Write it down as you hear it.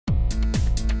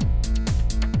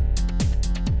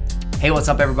Hey, what's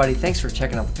up everybody? Thanks for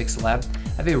checking out the Pixel Lab. I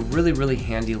have a really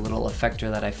handy little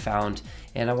effector that I found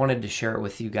and I wanted to share it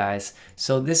with you guys.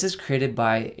 So this is created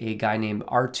by a guy named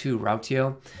R2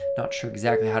 Rautio. Not sure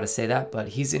exactly how to say that, but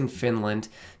he's in Finland.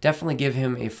 Definitely give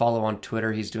him a follow on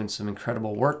Twitter. He's doing some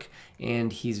incredible work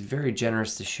and he's very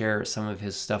generous to share some of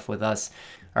his stuff with us.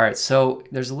 All right, so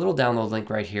there's a little download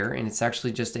link right here and it's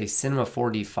actually just a Cinema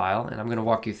 4D file and I'm gonna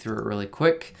walk you through it really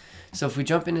quick. So if we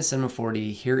jump into Cinema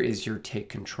 4D, here is your Take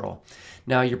Control.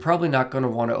 Now you're probably not going to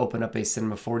want to open up a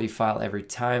Cinema 4D file every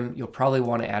time. You'll probably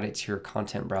want to add it to your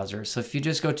content browser. So if you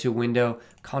just go to Window,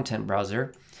 Content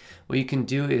Browser, what you can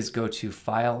do is go to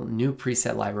File, New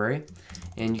Preset Library,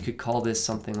 and you could call this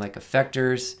something like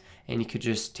Effectors, and you could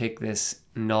just take this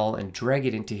null and drag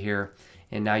it into here.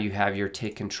 And now you have your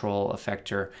Take Control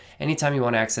Effector. Anytime you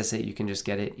want to access it, you can just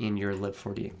get it in your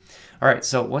Lib4D. All right,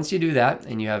 so once you do that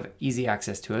and you have easy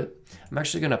access to it, I'm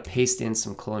actually going to paste in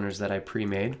some cloners that I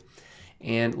pre-made.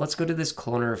 And let's go to this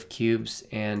cloner of cubes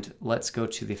and let's go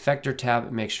to the Effector tab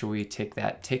and make sure we take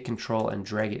that Take Control and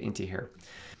drag it into here.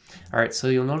 All right, so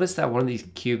you'll notice that one of these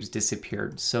cubes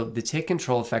disappeared. So the Take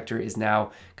Control Effector is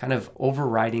now kind of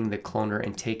overriding the cloner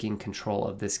and taking control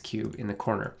of this cube in the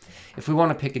corner. If we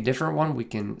want to pick a different one, we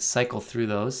can cycle through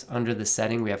those. Under the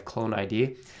setting, we have clone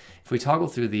ID. If we toggle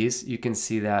through these, you can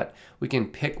see that we can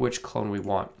pick which clone we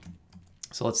want.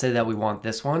 So let's say that we want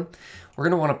this one. We're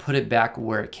going to want to put it back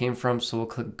where it came from, so we'll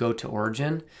click Go to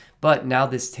Origin. But now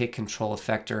this Take Control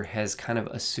Effector has kind of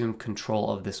assumed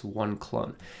control of this one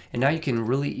clone. And now you can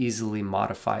really easily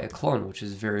modify a clone, which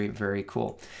is very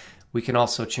cool. We can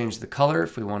also change the color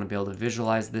if we want to be able to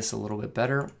visualize this a little bit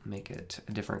better. Make it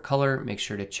a different color. Make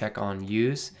sure to check on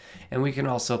Use. And we can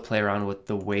also play around with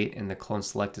the weight and the clone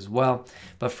select as well.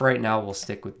 But for right now, we'll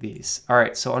stick with these. All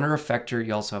right, so under Effector,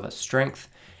 you also have a Strength.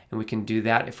 And we can do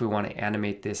that if we want to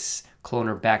animate this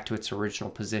cloner back to its original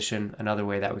position, another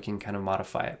way that we can kind of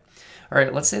modify it. All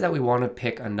right, let's say that we want to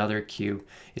pick another cube.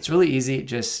 It's really easy,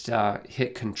 just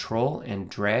hit Control and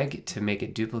drag to make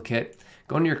it duplicate.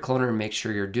 Go into your cloner and make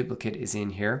sure your duplicate is in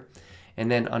here. And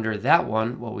then under that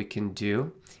one, what we can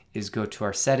do is go to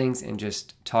our settings and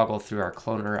just toggle through our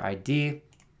cloner ID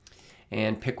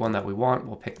and pick one that we want.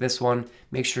 We'll pick this one.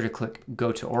 Make sure to click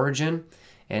Go to Origin.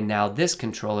 And now this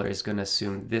controller is going to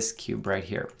assume this cube right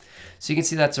here. So you can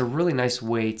see that's a really nice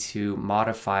way to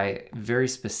modify very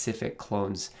specific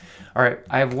clones. All right,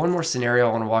 I have one more scenario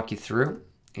I want to walk you through.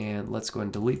 And let's go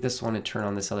and delete this one and turn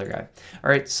on this other guy. All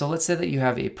right, so let's say that you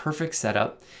have a perfect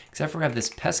setup, except for we have this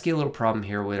pesky little problem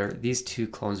here where these two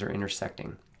clones are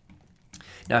intersecting.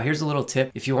 Now here's a little tip.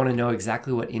 If you want to know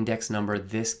exactly what index number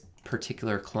this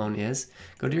particular clone is,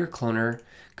 go to your cloner,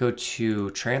 go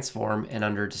to transform, and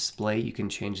under display you can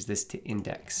change this to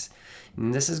index.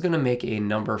 And this is going to make a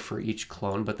number for each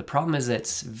clone, but the problem is that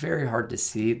it's very hard to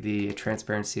see. The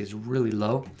transparency is really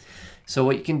low. So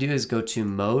what you can do is go to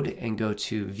mode and go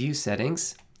to view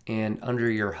settings, and under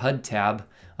your HUD tab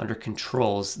under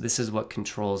controls, this is what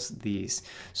controls these.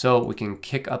 So we can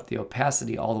kick up the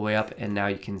opacity all the way up and now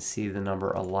you can see the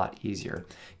number a lot easier.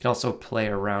 You can also play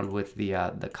around with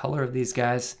the color of these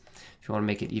guys. If you want to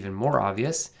make it even more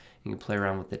obvious, you can play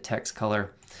around with the text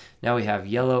color. Now we have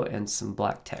yellow and some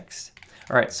black text.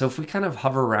 All right, so if we kind of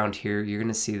hover around here, you're going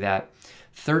to see that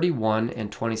 31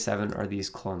 and 27 are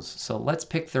these clones. So let's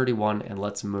pick 31 and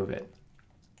let's move it.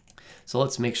 So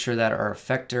let's make sure that our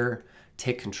effector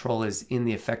Take Control is in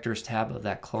the Effectors tab of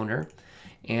that cloner.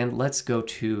 And let's go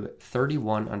to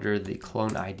 31 under the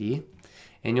clone ID.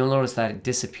 And you'll notice that it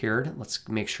disappeared. Let's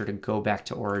make sure to go back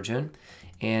to Origin.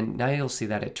 And now you'll see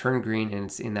that it turned green and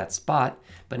it's in that spot.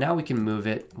 But now we can move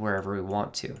it wherever we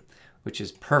want to, which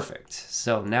is perfect.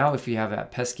 So now if you have a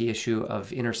pesky issue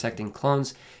of intersecting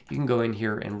clones, you can go in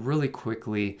here and really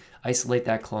quickly isolate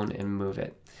that clone and move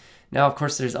it. Now, of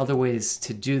course, there's other ways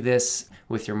to do this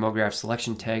with your MoGraph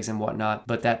selection tags and whatnot,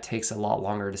 but that takes a lot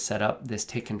longer to set up. This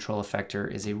Take Control Effector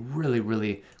is a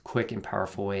really quick and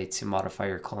powerful way to modify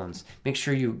your clones. Make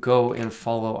sure you go and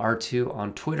follow R2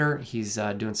 on Twitter. He's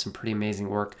doing some pretty amazing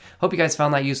work. Hope you guys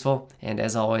found that useful. And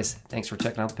as always, thanks for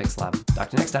checking out the Pixel Lab. Talk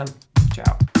to you next time.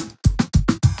 Ciao.